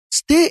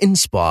Stay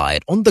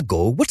inspired on the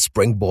go with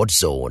Springboard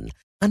Zone,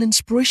 an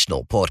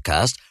inspirational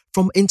podcast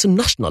from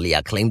internationally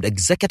acclaimed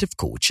executive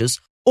coaches,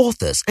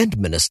 authors, and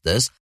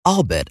ministers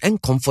Albert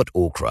and Comfort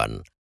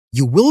Okran.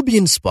 You will be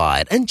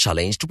inspired and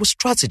challenged with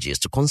strategies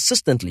to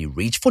consistently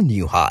reach for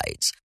new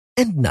heights.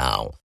 And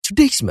now,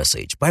 today's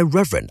message by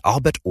Reverend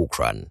Albert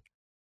Okran.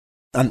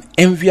 An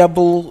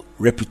enviable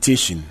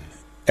reputation,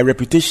 a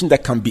reputation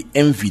that can be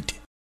envied.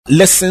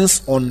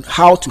 Lessons on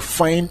how to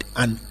find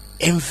an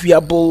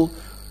enviable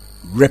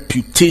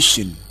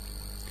reputation.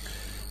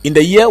 In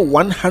the year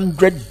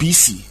 100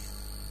 BC,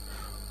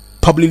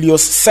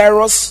 Publius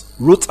Cyrus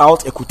wrote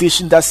out a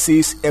quotation that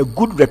says, "A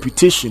good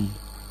reputation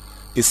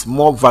is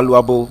more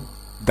valuable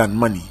than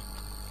money."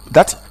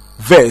 That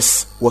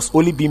verse was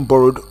only being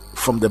borrowed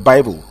from the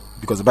Bible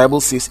because the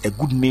Bible says a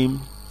good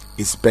name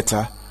is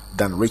better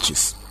than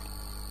riches.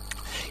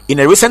 In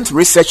a recent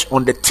research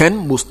on the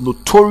 10 most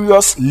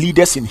notorious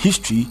leaders in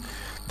history,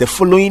 the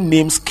following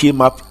names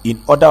came up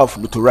in order of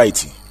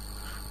notoriety.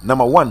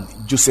 Number 1,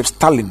 Joseph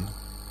Stalin.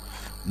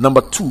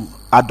 Number 2,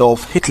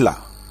 Adolf Hitler.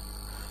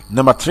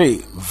 Number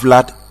 3,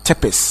 Vlad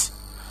Tepes.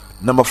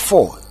 Number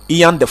 4,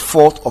 Ian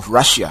IV of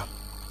Russia.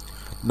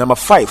 Number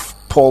 5,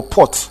 Pol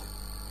Pot.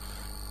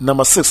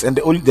 Number 6, and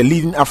the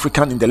leading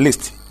African in the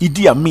list,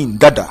 Idi Amin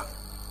Dada.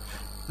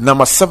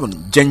 Number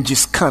 7,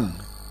 Genghis Khan.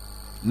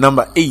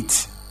 Number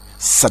 8,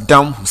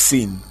 Saddam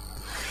Hussein.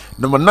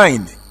 Number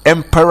 9,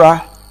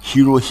 Emperor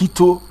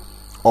Hirohito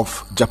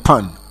of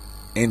Japan.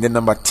 And then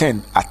number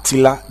 10,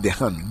 Attila the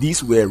Hun.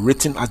 These were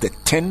written as the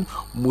 10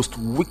 most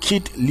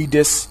wicked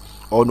leaders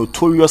or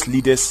notorious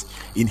leaders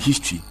in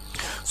history.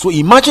 So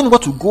imagine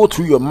what would go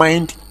through your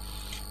mind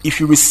if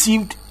you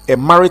received a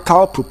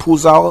marital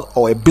proposal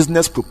or a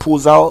business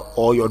proposal,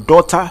 or your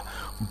daughter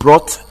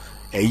brought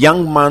a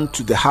young man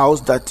to the house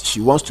that she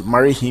wants to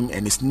marry him,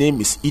 and his name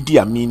is Idi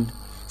Amin,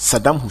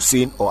 Saddam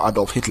Hussein, or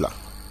Adolf Hitler.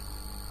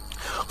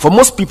 For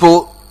most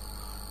people,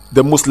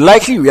 the most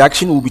likely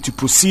reaction will be to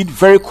proceed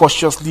very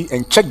cautiously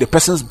and check the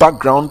person's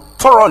background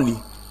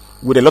thoroughly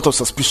with a lot of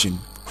suspicion.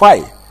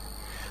 Why?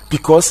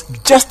 Because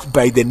just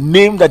by the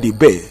name that they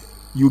bear,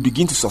 you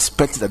begin to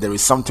suspect that there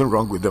is something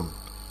wrong with them.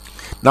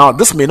 Now,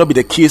 this may not be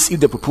the case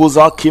if the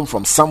proposal came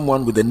from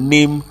someone with a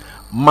name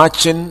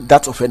matching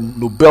that of a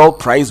Nobel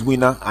Prize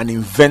winner, an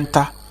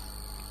inventor,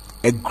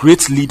 a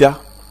great leader,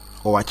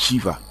 or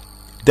achiever.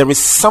 There is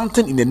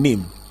something in the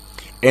name,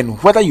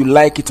 and whether you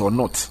like it or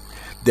not,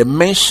 the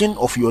mention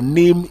of your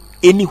name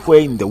anywhere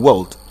in the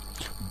world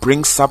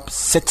brings up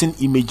certain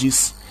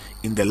images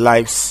in the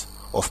lives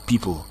of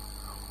people.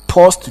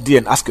 Pause today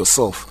and ask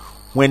yourself,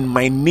 when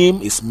my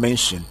name is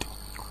mentioned,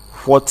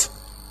 what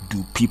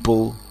do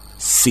people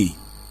say?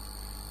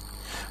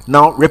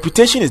 Now,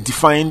 reputation is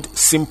defined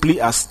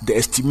simply as the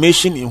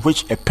estimation in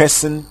which a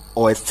person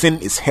or a thing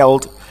is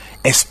held,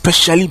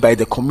 especially by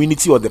the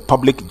community or the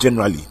public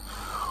generally,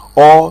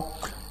 or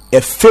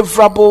a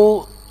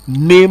favorable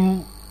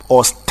name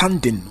or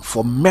standing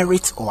for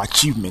merit or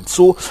achievement.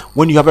 So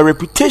when you have a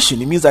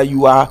reputation, it means that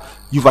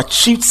you've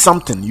achieved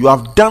something, you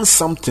have done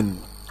something,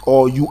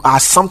 or you are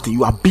something,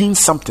 you are being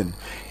something.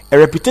 A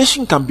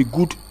reputation can be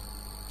good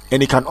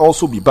and it can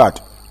also be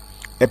bad.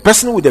 A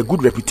person with a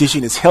good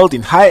reputation is held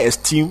in high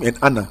esteem and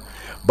honor,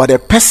 but a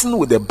person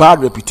with a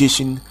bad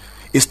reputation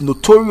is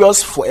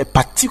notorious for a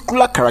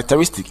particular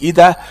characteristic,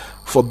 either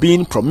for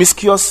being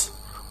promiscuous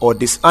or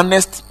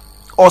dishonest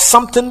or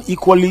something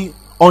equally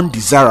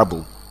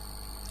undesirable.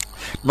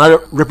 Now,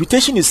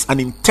 reputation is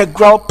an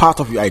integral part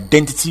of your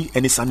identity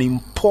and is an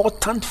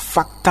important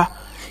factor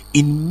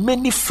in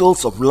many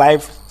fields of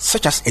life,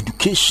 such as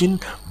education,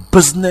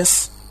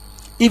 business,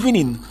 even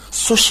in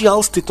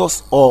social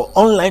status or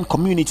online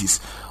communities.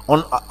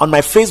 On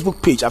my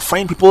Facebook page, I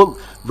find people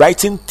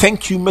writing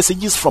thank you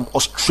messages from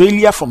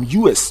Australia, from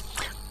US,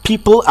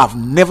 people I've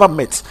never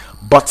met,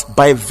 but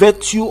by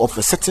virtue of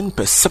a certain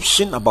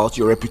perception about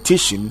your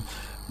reputation,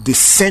 they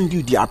send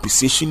you their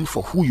appreciation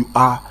for who you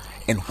are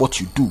and what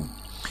you do.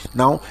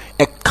 Now,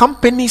 a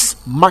company's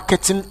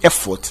marketing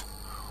effort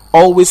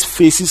always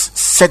faces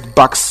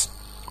setbacks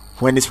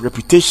when its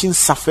reputation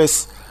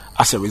suffers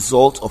as a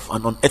result of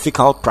an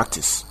unethical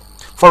practice.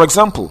 For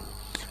example,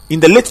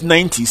 in the late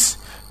 90s,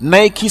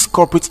 Nike's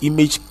corporate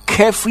image,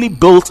 carefully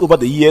built over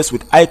the years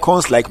with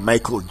icons like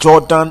Michael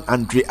Jordan,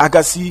 Andre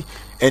Agassi,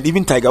 and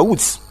even Tiger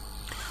Woods,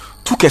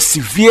 took a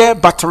severe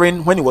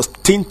battering when it was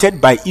tainted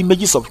by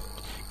images of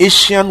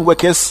Asian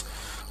workers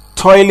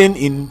toiling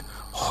in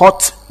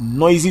hot,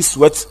 noisy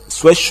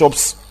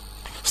sweatshops,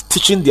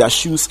 stitching their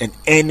shoes and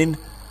earning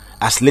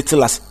as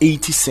little as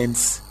 80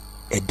 cents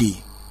a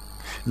day.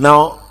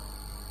 Now,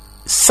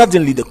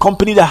 suddenly the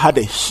company that had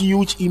a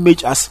huge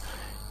image as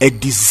a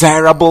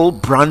desirable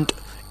brand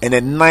and a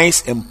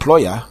nice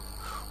employer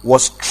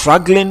was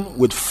struggling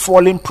with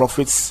falling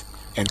profits,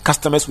 and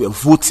customers were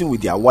voting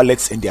with their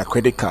wallets and their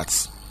credit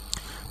cards.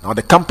 Now,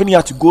 the company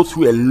had to go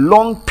through a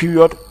long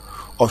period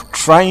of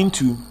trying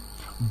to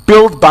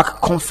build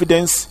back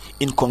confidence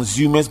in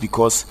consumers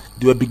because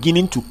they were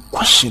beginning to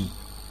question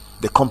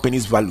the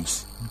company's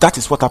values. That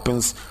is what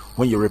happens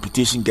when your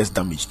reputation gets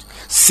damaged.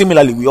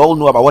 Similarly, we all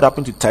know about what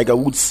happened to Tiger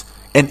Woods,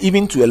 and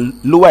even to a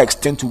lower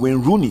extent to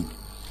Wayne Rooney,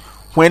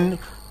 when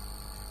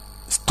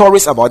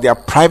stories about their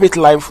private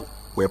life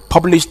were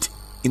published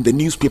in the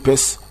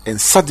newspapers, and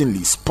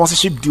suddenly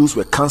sponsorship deals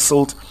were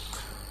cancelled,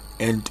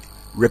 and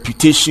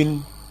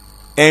reputation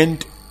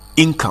and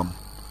income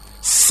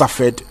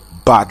suffered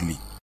badly.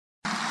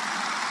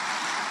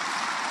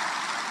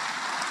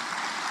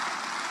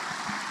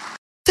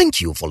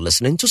 Thank you for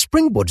listening to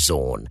Springboard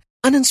Zone,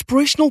 an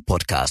inspirational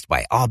podcast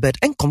by Albert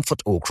and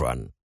Comfort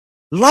Okran.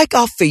 Like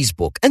our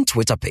Facebook and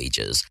Twitter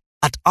pages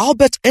at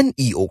Albert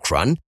N.E.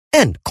 Okran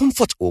and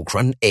Comfort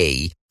Okran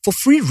A for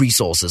free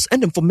resources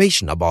and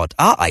information about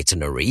our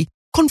itinerary,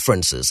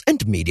 conferences,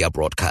 and media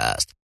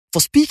broadcast. For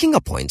speaking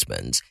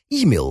appointments,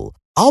 email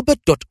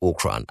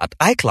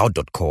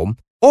albert.okran@icloud.com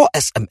or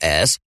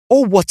SMS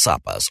or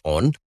WhatsApp us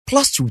on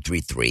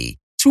 +233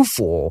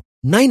 24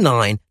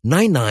 99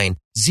 99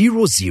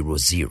 000.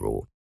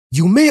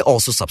 You may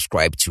also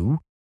subscribe to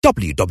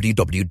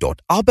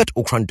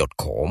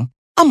www.albertokran.com,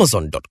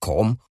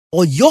 Amazon.com,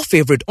 or your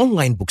favorite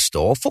online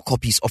bookstore for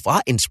copies of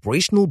our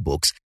inspirational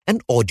books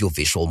and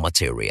audiovisual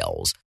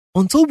materials.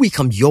 Until we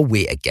come your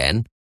way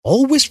again,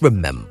 always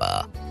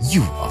remember,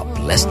 you are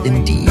blessed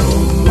indeed.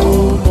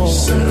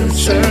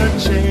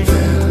 Searching,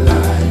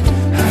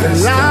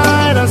 the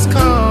light has